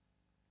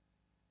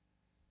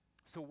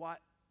 So why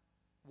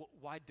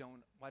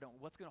don't?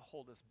 What's going to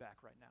hold us back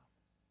right now?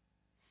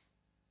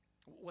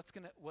 What's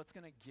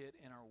gonna get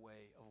in our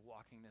way of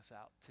walking this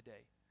out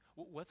today?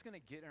 What's gonna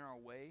get in our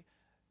way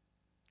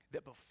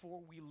that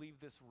before we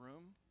leave this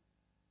room,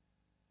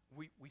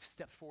 we've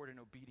stepped forward in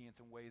obedience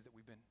in ways that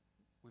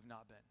we've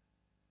not been?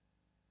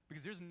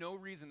 Because there's no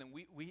reason that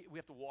we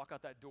have to walk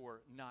out that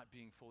door not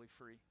being fully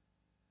free,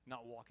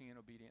 not walking in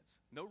obedience.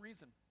 No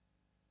reason.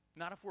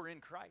 Not if we're in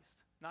Christ,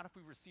 not if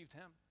we've received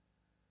him.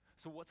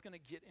 So what's going to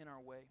get in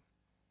our way?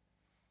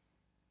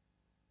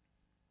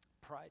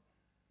 Pride.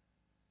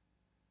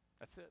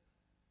 That's it.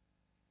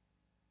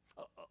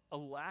 A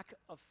lack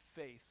of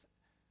faith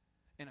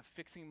in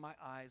fixing my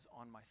eyes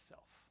on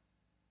myself.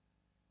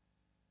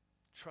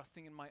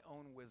 Trusting in my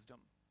own wisdom.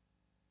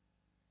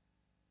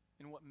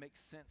 In what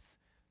makes sense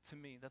to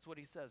me. That's what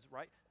he says,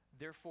 right?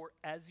 Therefore,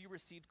 as you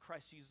received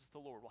Christ Jesus the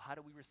Lord. Well, how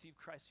do we receive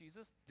Christ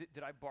Jesus?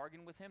 Did I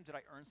bargain with him? Did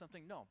I earn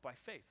something? No, by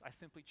faith. I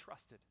simply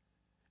trusted.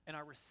 And I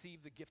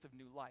received the gift of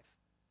new life.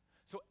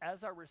 So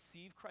as I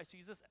receive Christ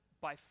Jesus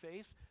by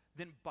faith,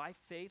 then by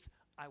faith,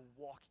 I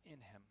walk in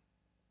him.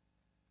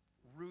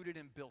 Rooted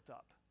and built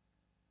up.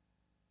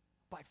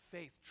 By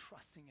faith,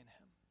 trusting in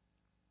him.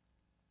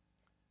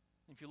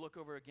 If you look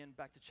over again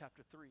back to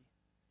chapter 3.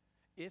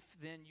 If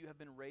then you have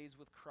been raised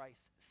with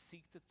Christ,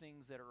 seek the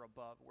things that are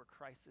above, where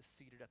Christ is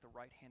seated at the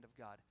right hand of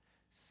God.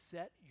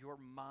 Set your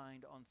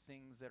mind on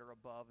things that are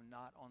above,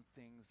 not on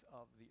things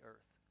of the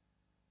earth.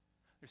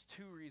 There's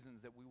two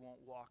reasons that we won't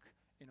walk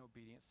in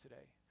obedience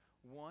today.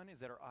 One is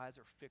that our eyes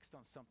are fixed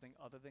on something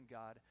other than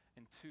God,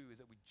 and two is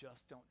that we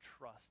just don't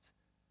trust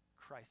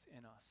Christ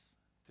in us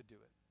to do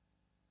it.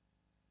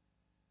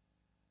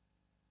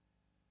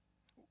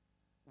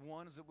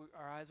 One is that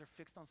our eyes are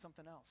fixed on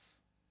something else.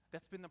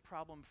 That's been the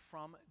problem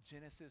from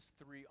Genesis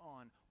 3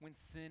 on. When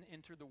sin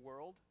entered the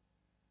world,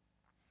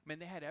 man,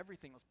 they had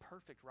everything. It was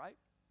perfect, right?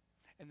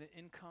 And then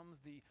in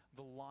comes the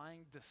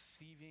lying,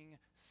 deceiving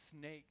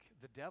snake,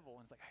 the devil,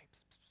 and it's like, hey,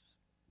 psst, psst, psst.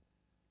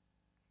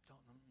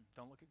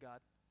 Don't look at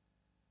God.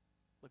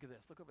 Look at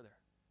this. Look over there.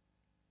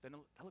 That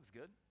looks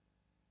good,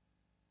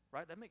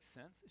 right? That makes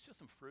sense. It's just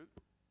some fruit.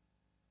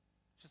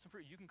 It's just some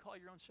fruit. You can call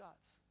your own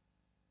shots.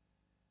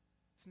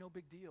 It's no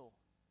big deal.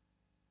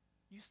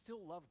 You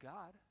still love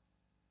God.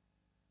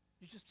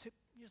 You're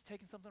just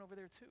taking something over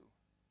there too.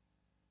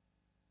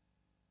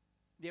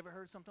 You ever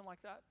heard something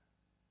like that?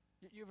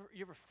 You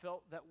ever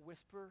felt that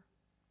whisper?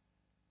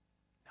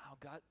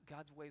 No,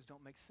 God's ways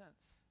don't make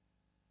sense.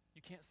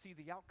 You can't see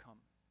the outcome.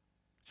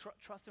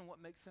 Trust in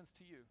what makes sense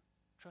to you.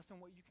 Trust in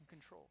what you can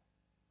control.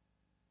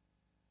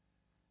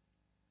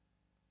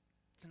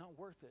 It's not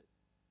worth it.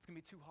 It's going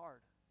to be too hard.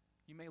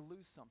 You may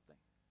lose something.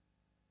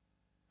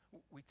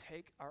 We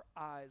take our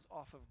eyes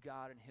off of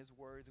God and his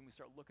words and we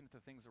start looking at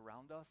the things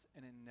around us,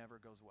 and it never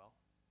goes well.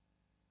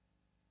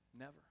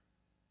 Never.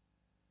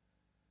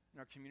 In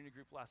our community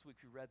group last week,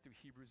 we read through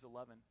Hebrews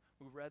 11.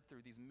 We read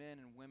through these men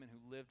and women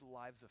who lived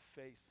lives of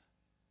faith.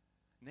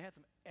 And they had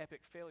some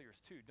epic failures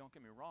too, don't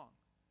get me wrong.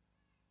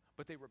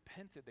 But they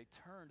repented, they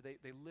turned,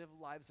 they lived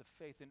lives of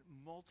faith. And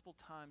multiple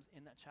times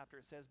in that chapter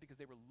it says because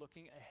they were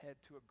looking ahead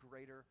to a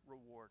greater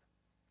reward.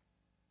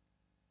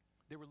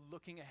 They were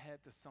looking ahead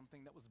to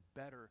something that was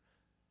better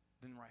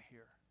than right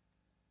here.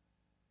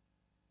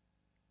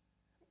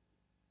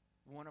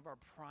 One of our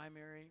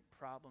primary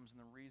problems and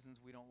the reasons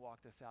we don't walk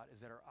this out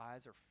is that our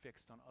eyes are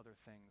fixed on other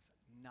things,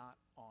 not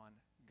on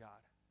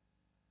God.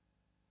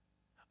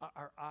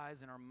 Our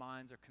eyes and our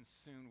minds are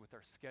consumed with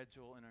our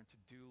schedule and our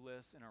to-do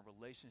lists and our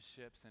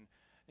relationships and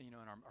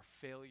our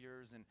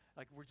failures, and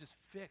like we're just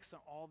fixed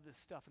on all this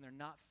stuff, and they're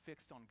not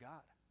fixed on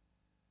God.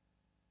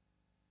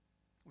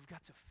 We've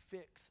got to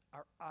fix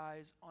our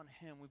eyes on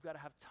him. We've got to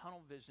have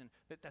tunnel vision,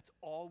 that's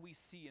all we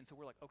see. And so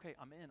we're like, okay,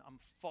 I'm in. I'm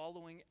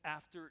following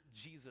after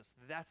Jesus.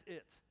 That's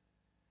it.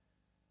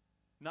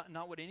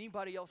 Not what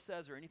anybody else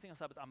says or anything else,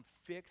 but I'm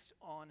fixed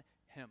on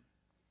him.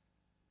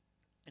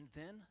 And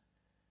then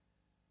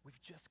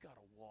we've just got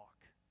to walk.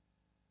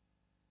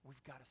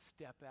 We've got to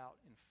step out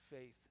in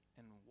faith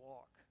and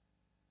walk.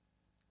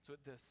 So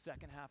what the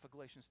second half of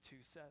Galatians 2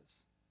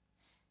 says.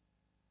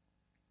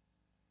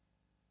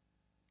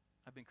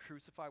 I've been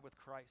crucified with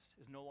Christ.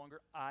 It is no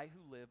longer I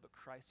who live, but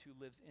Christ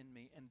who lives in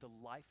me. And the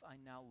life I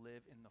now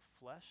live in the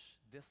flesh,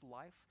 this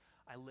life,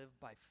 I live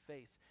by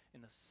faith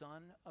in the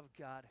Son of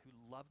God who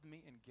loved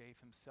me and gave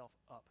himself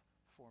up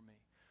for me.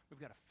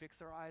 We've got to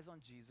fix our eyes on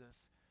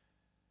Jesus,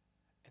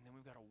 and then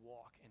we've got to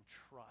walk and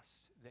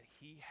trust that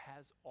he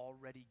has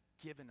already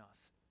given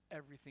us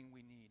everything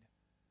we need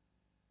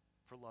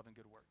for love and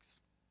good works.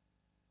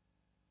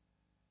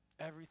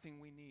 Everything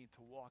we need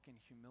to walk in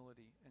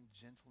humility and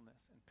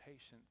gentleness and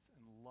patience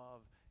and love,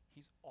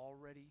 he's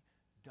already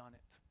done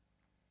it.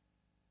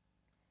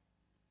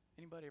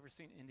 Anybody ever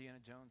seen Indiana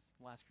Jones,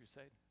 Last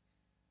Crusade?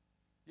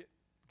 Yeah,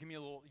 give me a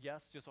little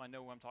yes, just so I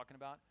know what I'm talking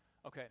about.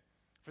 Okay,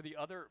 for the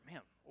other,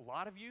 a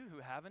lot of you who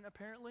haven't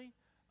apparently,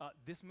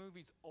 this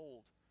movie's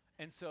old.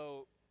 And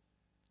so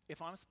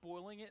if I'm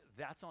spoiling it,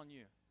 that's on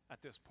you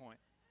at this point.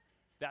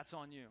 That's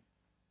on you.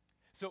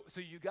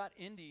 So you got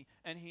Indy,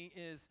 and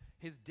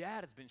his dad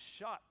has been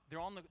shot.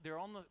 They're on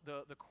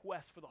the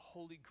quest for the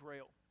Holy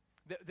Grail.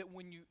 That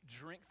when you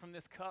drink from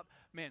this cup,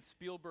 man,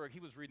 Spielberg,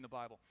 he was reading the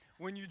Bible.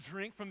 When you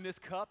drink from this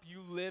cup,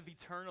 you live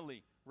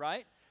eternally,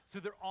 right? So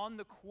they're on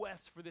the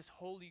quest for this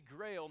Holy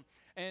Grail,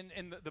 and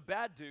the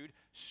bad dude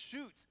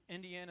shoots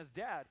Indiana's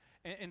dad.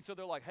 And so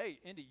they're like, hey,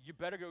 Indy, you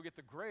better go get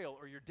the Grail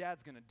or your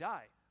dad's going to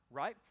die,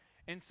 right?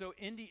 And so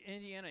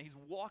Indiana, he's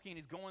walking,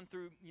 he's going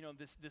through,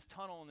 this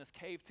tunnel and this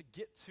cave to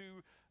get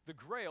to the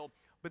Grail,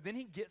 but then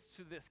he gets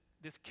to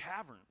this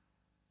cavern.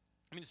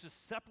 I mean, it's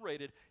just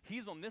separated.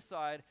 He's on this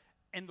side,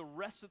 and the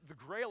rest of the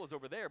Grail is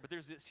over there, but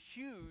there's this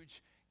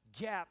huge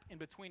gap in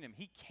between him.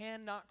 He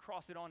cannot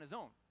cross it on his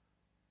own.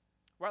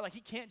 Right, like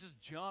he can't just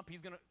jump.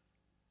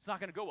 It's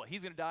not gonna go well.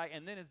 He's gonna die,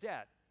 and then his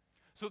dad.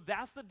 So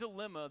that's the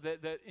dilemma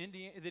that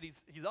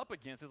he's up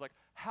against. Is like,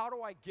 how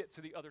do I get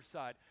to the other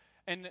side?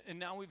 And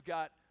now we've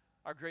got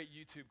our great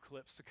YouTube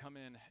clips to come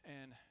in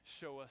and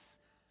show us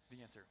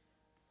the answer.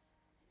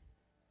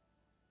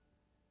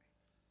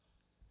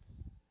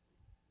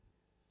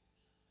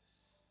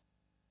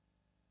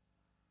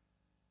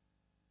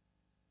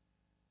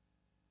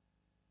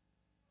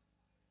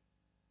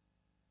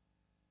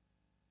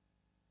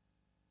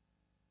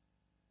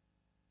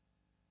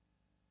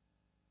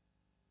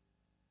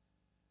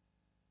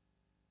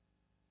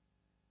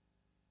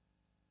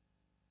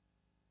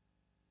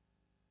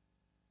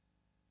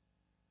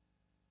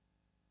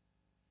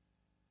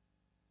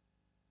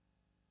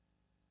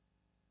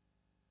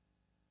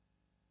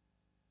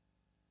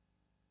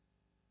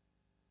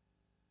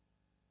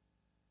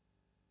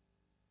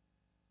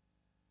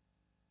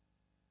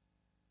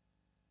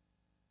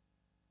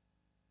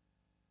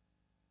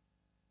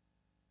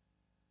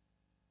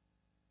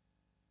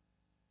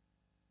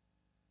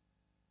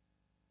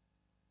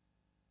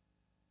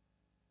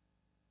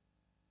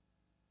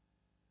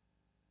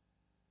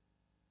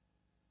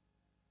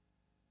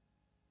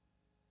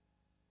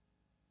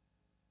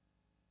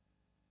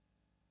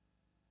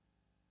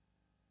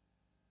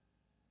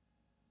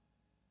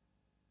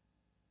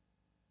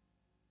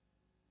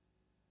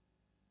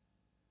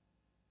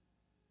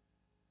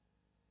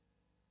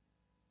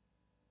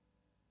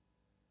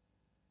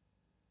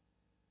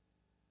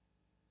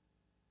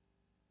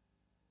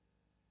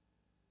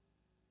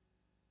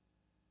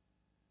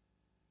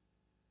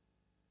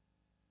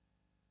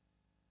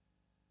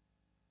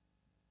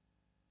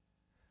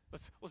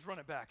 Let's run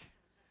it back.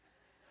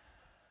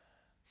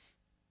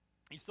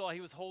 You saw he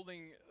was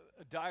holding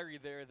a diary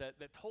there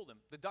that told him.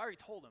 The diary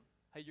told him,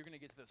 hey, you're going to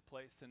get to this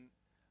place, and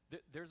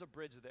there's a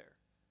bridge there.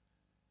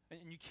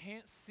 And you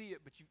can't see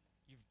it, but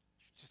you've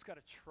just got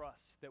to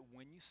trust that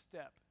when you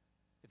step,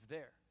 it's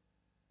there.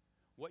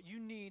 What you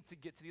need to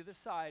get to the other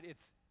side,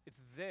 it's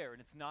there, and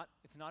it's not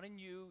in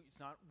you. It's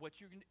not what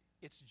you're going to.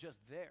 It's just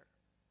there.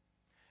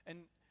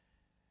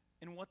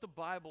 And what the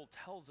Bible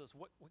tells us,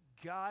 what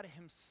God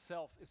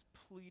himself is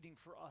pleading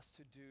for us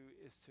to do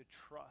is to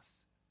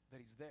trust that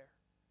he's there.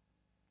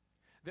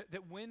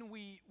 That when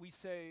we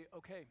say,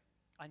 okay,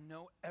 I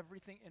know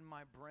everything in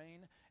my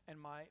brain and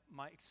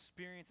my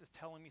experience is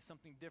telling me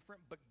something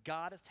different, but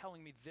God is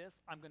telling me this,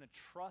 I'm going to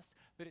trust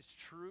that it's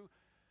true,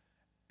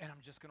 and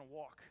I'm just going to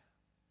walk.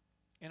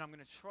 And I'm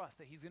going to trust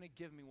that he's going to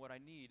give me what I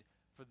need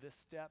for this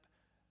step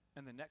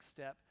and the next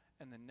step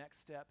and the next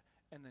step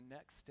and the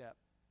next step.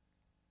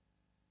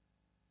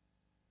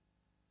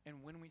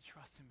 And when we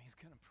trust him, he's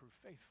going to prove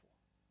faithful.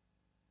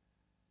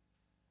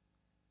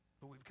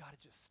 But we've got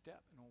to just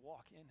step and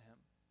walk in him.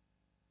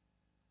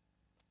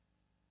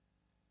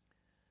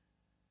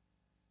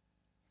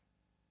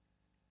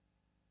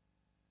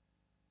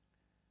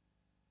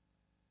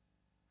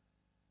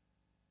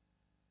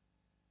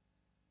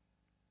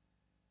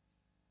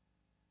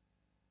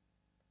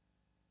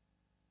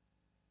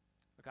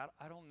 Look,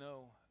 I don't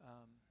know.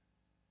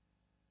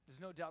 There's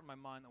no doubt in my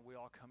mind that we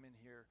all come in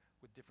here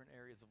with different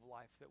areas of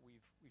life that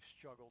we've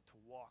struggled to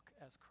walk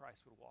as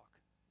Christ would walk.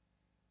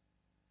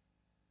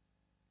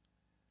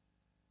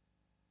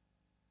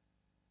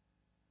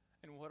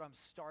 And what I'm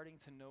starting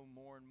to know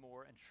more and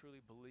more and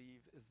truly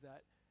believe is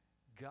that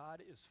God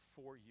is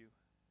for you.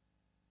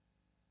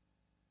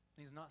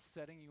 He's not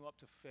setting you up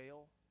to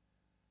fail.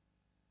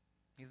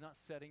 He's not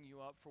setting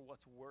you up for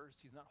what's worse.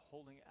 He's not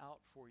holding out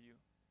for you.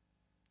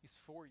 He's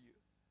for you.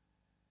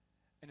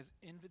 And his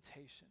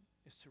invitation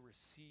is to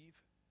receive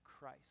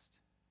Christ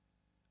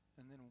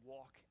and then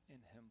walk in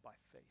him by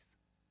faith.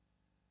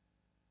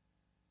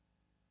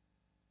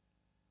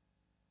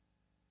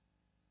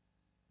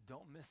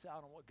 Don't miss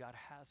out on what God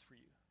has for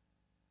you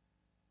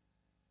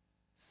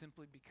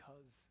simply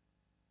because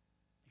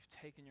you've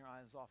taken your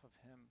eyes off of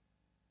him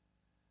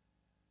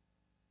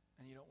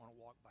and you don't want to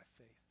walk by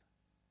faith.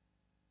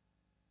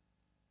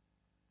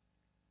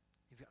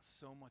 He's got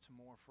so much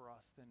more for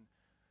us than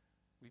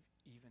we've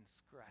even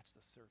scratched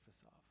the surface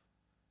of.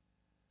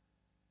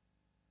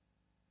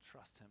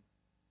 Trust him.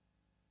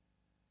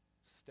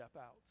 Step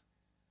out.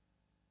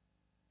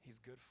 He's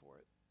good for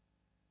it.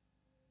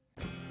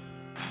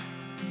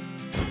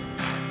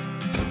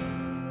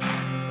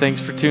 Thanks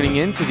for tuning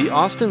in to the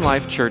Austin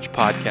Life Church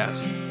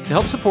podcast. To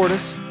help support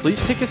us,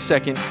 please take a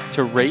second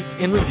to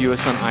rate and review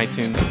us on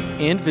iTunes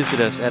and visit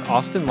us at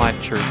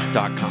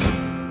austinlifechurch.com.